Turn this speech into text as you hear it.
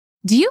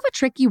Do you have a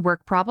tricky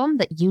work problem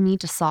that you need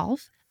to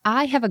solve?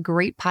 I have a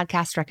great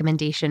podcast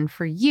recommendation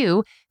for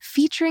you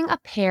featuring a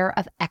pair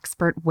of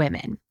expert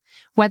women.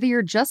 Whether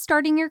you're just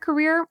starting your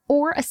career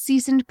or a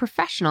seasoned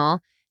professional,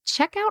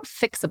 check out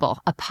Fixable,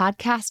 a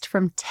podcast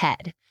from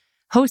TED.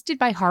 Hosted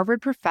by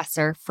Harvard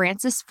professor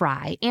Frances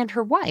Frei and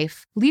her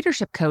wife,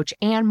 leadership coach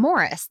Anne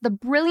Morris, the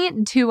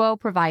brilliant duo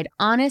provide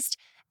honest,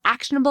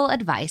 actionable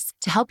advice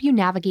to help you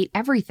navigate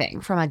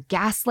everything from a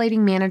gaslighting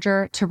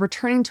manager to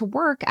returning to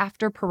work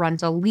after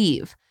parental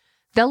leave.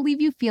 They'll leave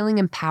you feeling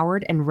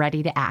empowered and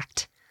ready to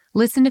act.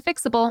 Listen to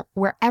Fixable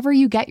wherever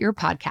you get your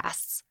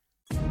podcasts.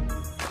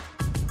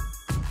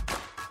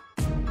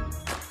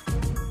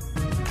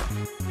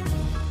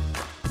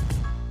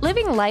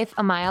 Living life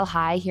a mile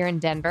high here in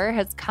Denver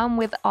has come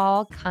with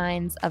all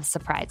kinds of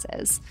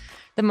surprises.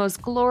 The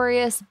most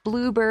glorious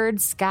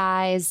bluebird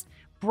skies,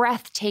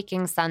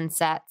 breathtaking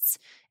sunsets,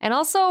 and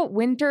also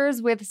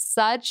winters with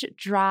such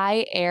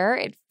dry air,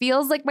 it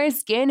feels like my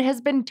skin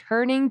has been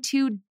turning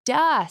to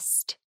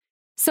dust.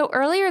 So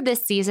earlier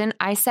this season,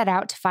 I set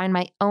out to find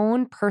my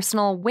own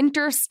personal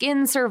winter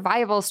skin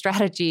survival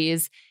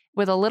strategies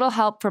with a little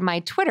help from my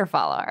Twitter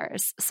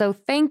followers. So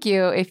thank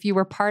you if you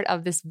were part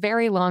of this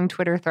very long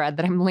Twitter thread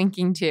that I'm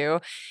linking to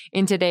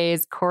in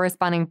today's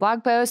corresponding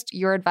blog post.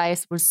 Your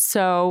advice was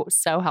so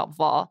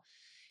helpful.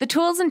 The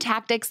tools and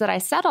tactics that I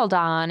settled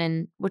on,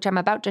 and which I'm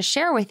about to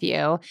share with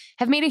you,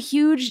 have made a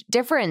huge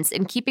difference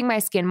in keeping my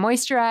skin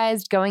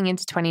moisturized going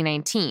into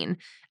 2019,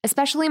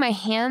 especially my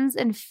hands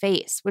and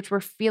face, which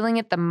were feeling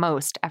it the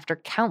most after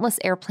countless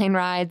airplane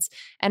rides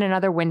and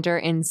another winter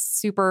in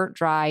super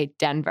dry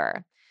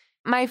Denver.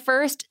 My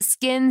first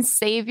skin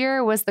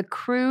savior was the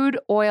Crude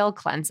Oil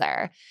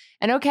Cleanser.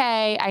 And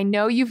okay, I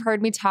know you've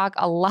heard me talk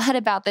a lot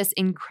about this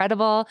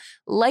incredible,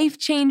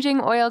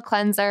 life-changing oil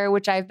cleanser,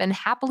 which I've been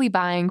happily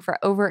buying for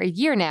over a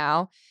year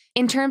now,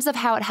 in terms of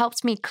how it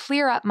helped me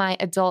clear up my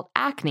adult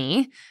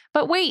acne.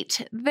 But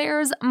wait,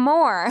 there's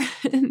more.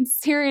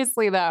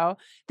 Seriously though,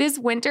 this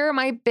winter,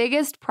 my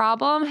biggest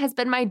problem has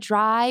been my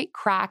dry,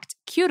 cracked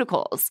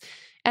cuticles.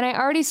 And I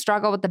already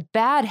struggle with the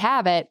bad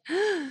habit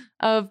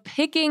of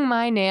picking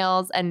my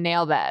nails and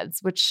nail beds,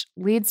 which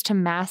leads to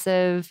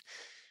massive,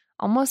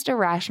 almost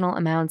irrational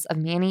amounts of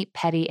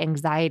mani-pedi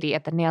anxiety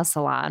at the nail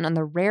salon on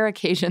the rare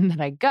occasion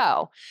that I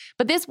go.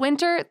 But this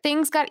winter,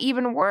 things got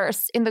even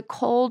worse in the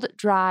cold,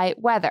 dry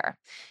weather.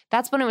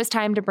 That's when it was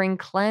time to bring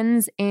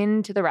Cleanse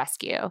in to the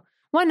rescue.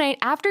 One night,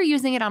 after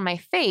using it on my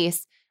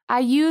face, I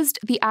used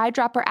the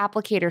eyedropper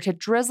applicator to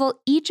drizzle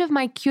each of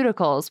my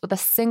cuticles with a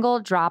single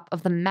drop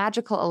of the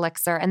magical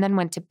elixir and then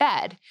went to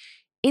bed.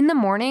 In the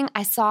morning,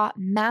 I saw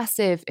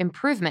massive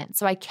improvement,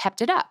 so I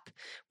kept it up.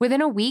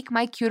 Within a week,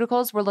 my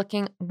cuticles were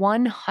looking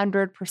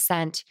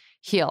 100%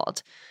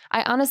 healed.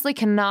 I honestly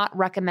cannot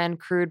recommend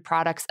Crude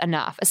products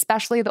enough,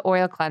 especially the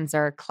oil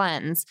cleanser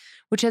Cleanse,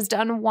 which has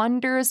done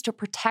wonders to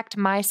protect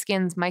my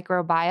skin's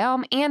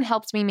microbiome and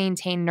helped me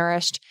maintain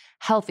nourished,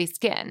 healthy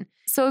skin.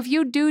 So if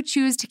you do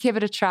choose to give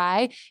it a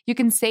try, you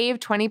can save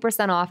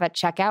 20% off at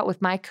checkout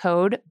with my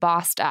code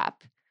BOSSEDUP.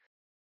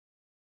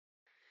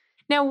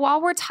 Now,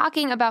 while we're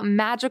talking about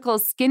magical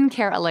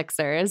skincare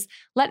elixirs,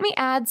 let me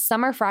add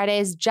Summer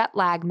Friday's jet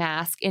lag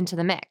mask into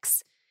the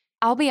mix.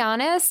 I'll be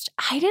honest,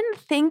 I didn't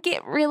think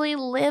it really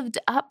lived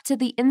up to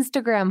the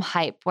Instagram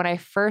hype when I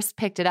first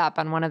picked it up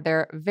on one of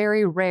their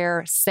very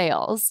rare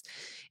sales.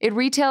 It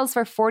retails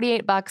for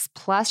 $48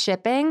 plus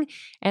shipping,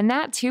 and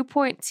that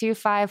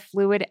 2.25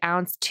 fluid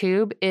ounce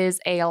tube is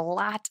a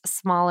lot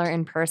smaller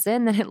in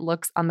person than it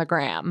looks on the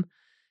gram.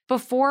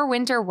 Before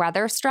winter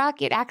weather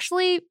struck, it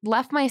actually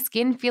left my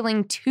skin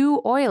feeling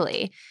too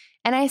oily,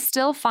 and I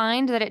still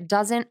find that it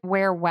doesn't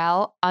wear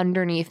well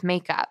underneath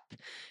makeup.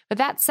 But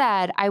that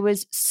said, I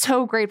was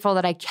so grateful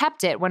that I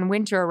kept it when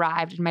winter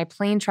arrived and my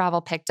plane travel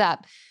picked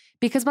up,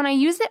 because when I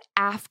use it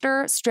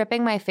after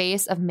stripping my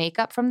face of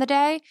makeup from the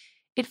day,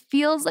 it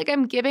feels like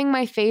I'm giving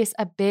my face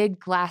a big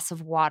glass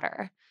of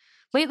water.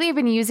 Lately, I've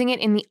been using it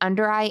in the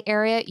under eye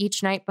area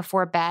each night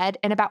before bed,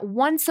 and about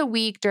once a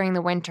week during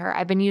the winter,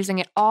 I've been using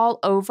it all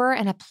over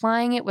and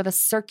applying it with a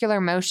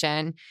circular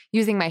motion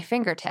using my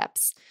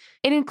fingertips.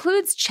 It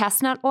includes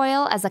chestnut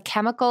oil as a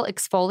chemical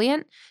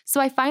exfoliant,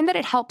 so I find that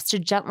it helps to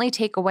gently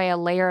take away a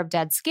layer of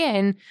dead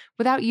skin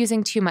without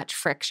using too much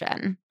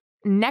friction.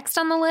 Next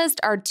on the list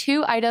are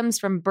 2 items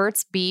from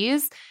Burt's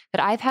Bees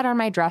that I've had on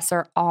my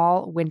dresser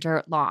all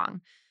winter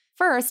long.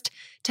 First,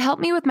 to help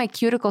me with my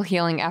cuticle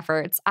healing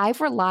efforts,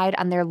 I've relied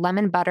on their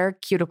lemon butter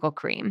cuticle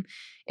cream.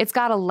 It's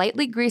got a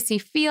lightly greasy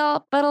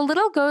feel, but a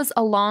little goes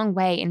a long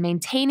way in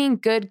maintaining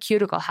good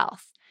cuticle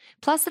health.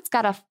 Plus, it's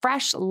got a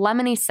fresh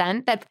lemony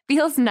scent that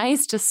feels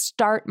nice to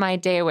start my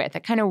day with.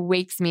 It kind of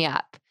wakes me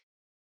up.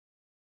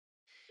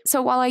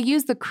 So while I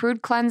use the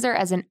Crude cleanser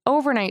as an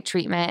overnight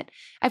treatment,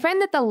 I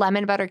find that the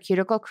lemon butter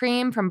cuticle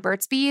cream from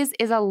Burt's Bees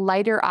is a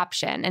lighter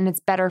option and it's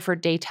better for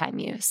daytime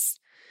use.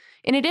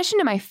 In addition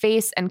to my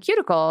face and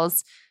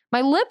cuticles,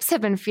 My lips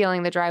have been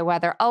feeling the dry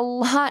weather a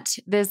lot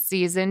this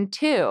season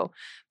too.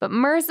 But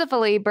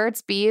mercifully,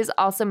 Burt's Bees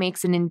also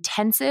makes an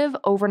intensive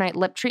overnight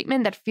lip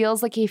treatment that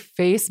feels like a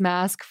face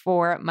mask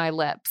for my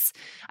lips.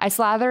 I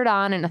slather it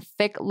on in a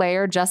thick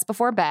layer just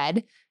before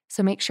bed.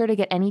 So make sure to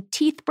get any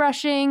teeth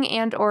brushing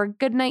and or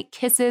goodnight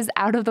kisses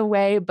out of the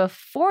way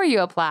before you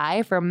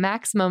apply for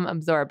maximum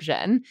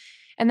absorption.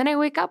 And then I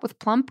wake up with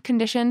plump,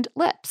 conditioned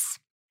lips.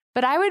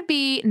 But I would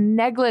be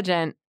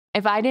negligent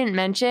if I didn't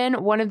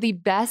mention one of the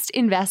best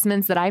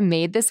investments that I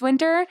made this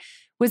winter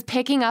was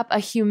picking up a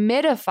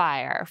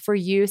humidifier for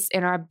use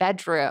in our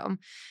bedroom.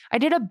 I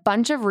did a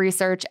bunch of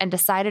research and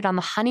decided on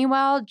the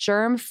Honeywell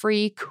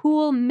germ-free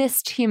cool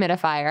mist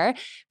humidifier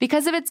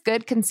because of its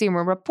good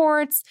consumer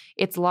reports,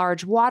 its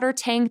large water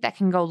tank that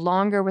can go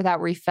longer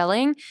without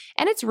refilling,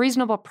 and its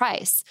reasonable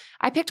price.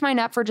 I picked mine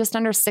up for just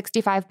under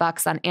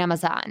 $65 on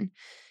Amazon.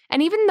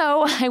 And even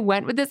though I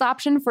went with this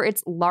option for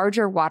its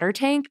larger water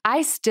tank,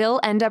 I still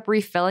end up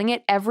refilling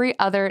it every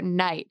other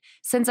night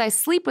since I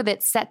sleep with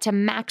it set to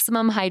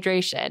maximum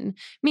hydration,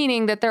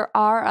 meaning that there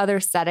are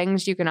other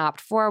settings you can opt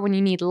for when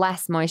you need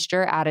less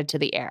moisture added to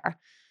the air.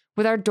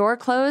 With our door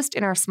closed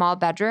in our small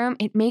bedroom,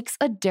 it makes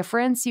a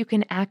difference you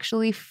can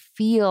actually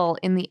feel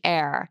in the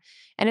air.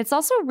 And it's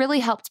also really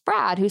helped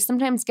Brad, who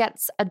sometimes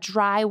gets a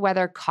dry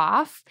weather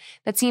cough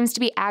that seems to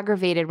be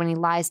aggravated when he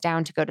lies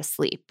down to go to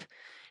sleep.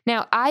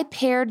 Now, I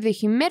paired the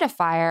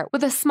humidifier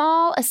with a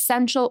small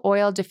essential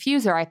oil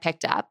diffuser I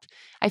picked up.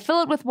 I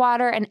fill it with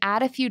water and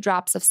add a few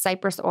drops of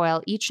cypress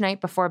oil each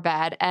night before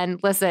bed. And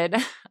listen,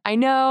 I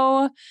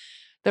know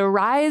the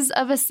rise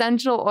of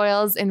essential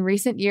oils in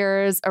recent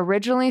years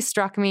originally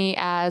struck me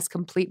as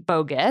complete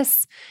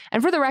bogus.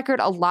 And for the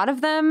record, a lot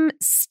of them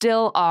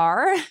still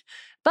are.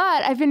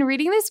 But I've been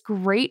reading this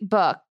great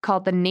book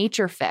called The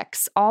Nature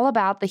Fix, all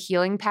about the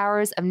healing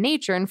powers of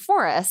nature and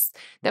forests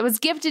that was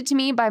gifted to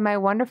me by my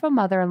wonderful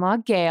mother-in-law,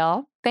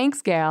 Gail. Thanks,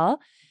 Gail.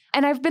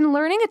 And I've been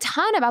learning a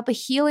ton about the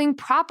healing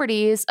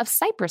properties of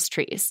cypress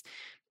trees.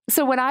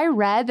 So when I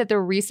read that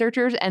the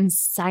researchers and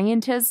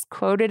scientists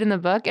quoted in the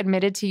book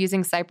admitted to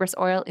using cypress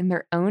oil in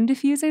their own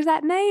diffusers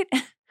at night,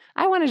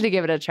 I wanted to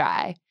give it a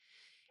try.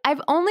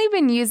 I've only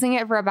been using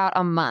it for about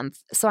a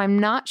month, so I'm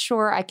not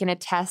sure I can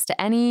attest to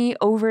any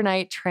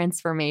overnight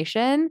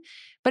transformation,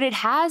 but it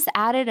has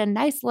added a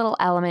nice little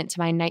element to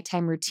my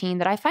nighttime routine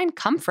that I find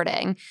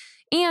comforting.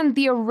 And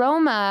the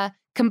aroma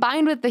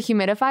combined with the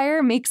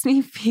humidifier makes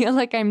me feel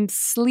like I'm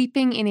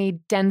sleeping in a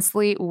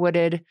densely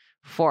wooded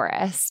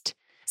forest.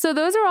 So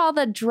those are all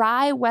the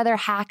dry weather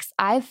hacks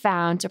I've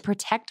found to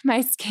protect my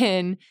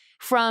skin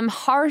from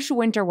harsh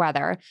winter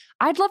weather.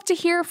 I'd love to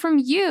hear from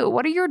you.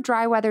 What are your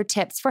dry weather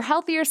tips for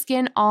healthier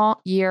skin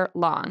all year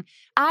long?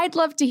 I'd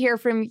love to hear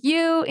from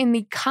you in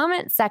the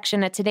comment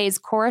section at today's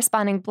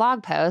corresponding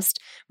blog post,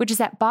 which is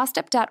at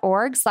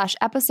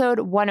bossedup.org/episode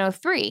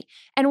 103.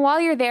 And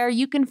while you're there,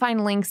 you can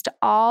find links to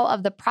all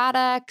of the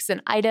products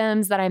and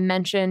items that I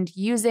mentioned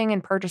using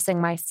and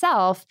purchasing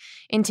myself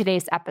in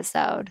today's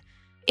episode.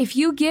 If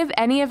you give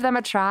any of them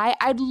a try,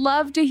 I'd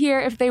love to hear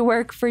if they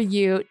work for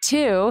you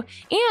too.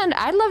 And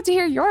I'd love to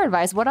hear your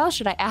advice. What else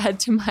should I add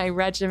to my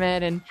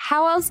regimen? And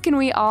how else can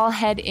we all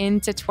head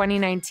into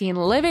 2019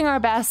 living our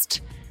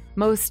best,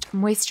 most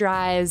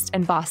moisturized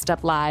and bossed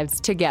up lives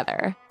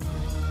together?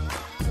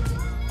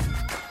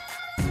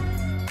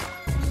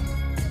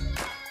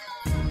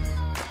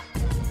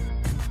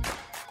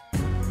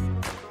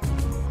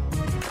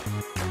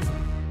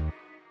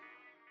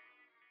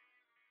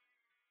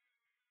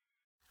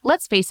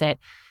 Let's face it,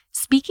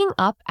 speaking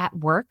up at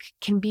work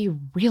can be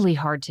really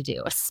hard to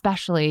do,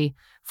 especially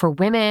for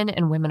women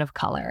and women of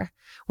color.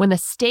 When the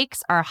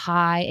stakes are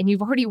high and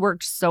you've already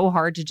worked so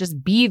hard to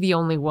just be the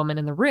only woman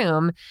in the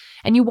room,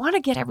 and you want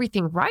to get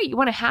everything right, you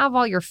want to have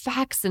all your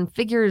facts and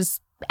figures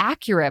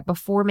accurate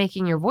before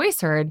making your voice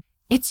heard,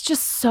 it's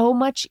just so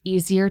much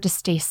easier to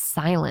stay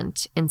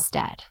silent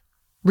instead.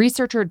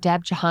 Researcher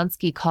Deb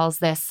Jahansky calls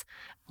this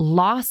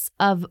loss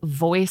of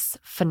voice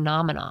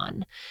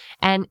phenomenon.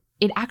 And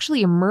it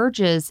actually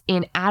emerges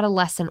in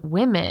adolescent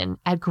women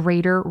at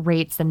greater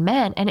rates than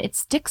men, and it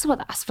sticks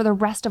with us for the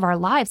rest of our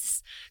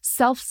lives.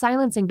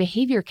 Self-silencing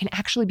behavior can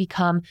actually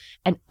become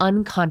an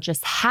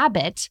unconscious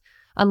habit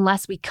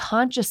unless we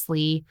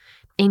consciously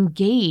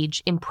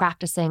engage in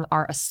practicing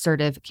our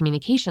assertive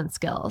communication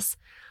skills.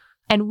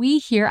 And we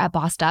here at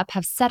Bossed Up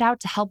have set out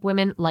to help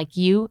women like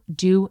you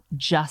do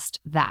just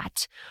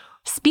that.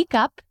 Speak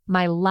Up,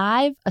 my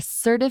live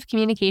assertive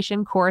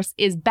communication course,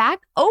 is back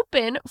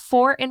open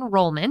for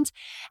enrollment,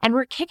 and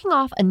we're kicking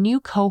off a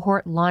new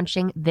cohort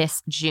launching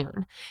this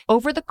June.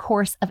 Over the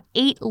course of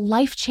 8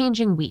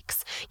 life-changing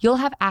weeks, you'll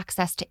have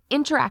access to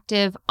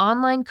interactive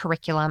online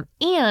curriculum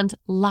and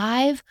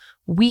live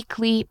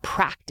weekly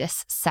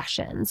practice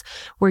sessions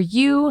where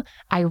you,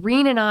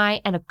 Irene, and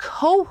I, and a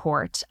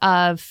cohort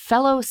of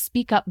fellow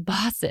Speak Up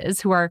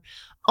bosses who are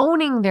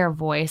owning their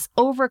voice,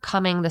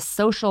 overcoming the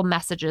social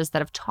messages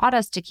that have taught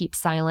us to keep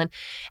silent,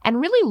 and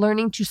really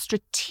learning to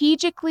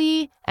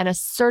strategically and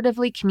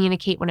assertively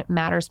communicate when it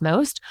matters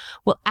most,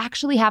 we'll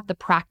actually have the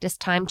practice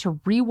time to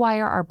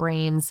rewire our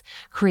brains,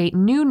 create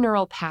new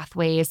neural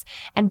pathways,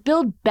 and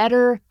build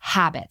better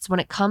habits when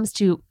it comes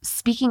to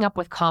speaking up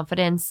with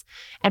confidence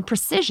and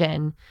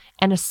precision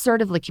and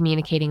assertively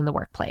communicating in the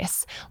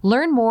workplace.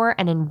 Learn more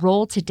and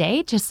enroll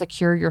today to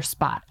secure your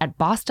spot at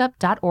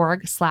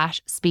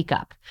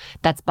bossedup.org/speakup.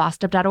 That's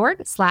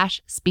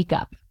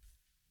bossedup.org/speakup.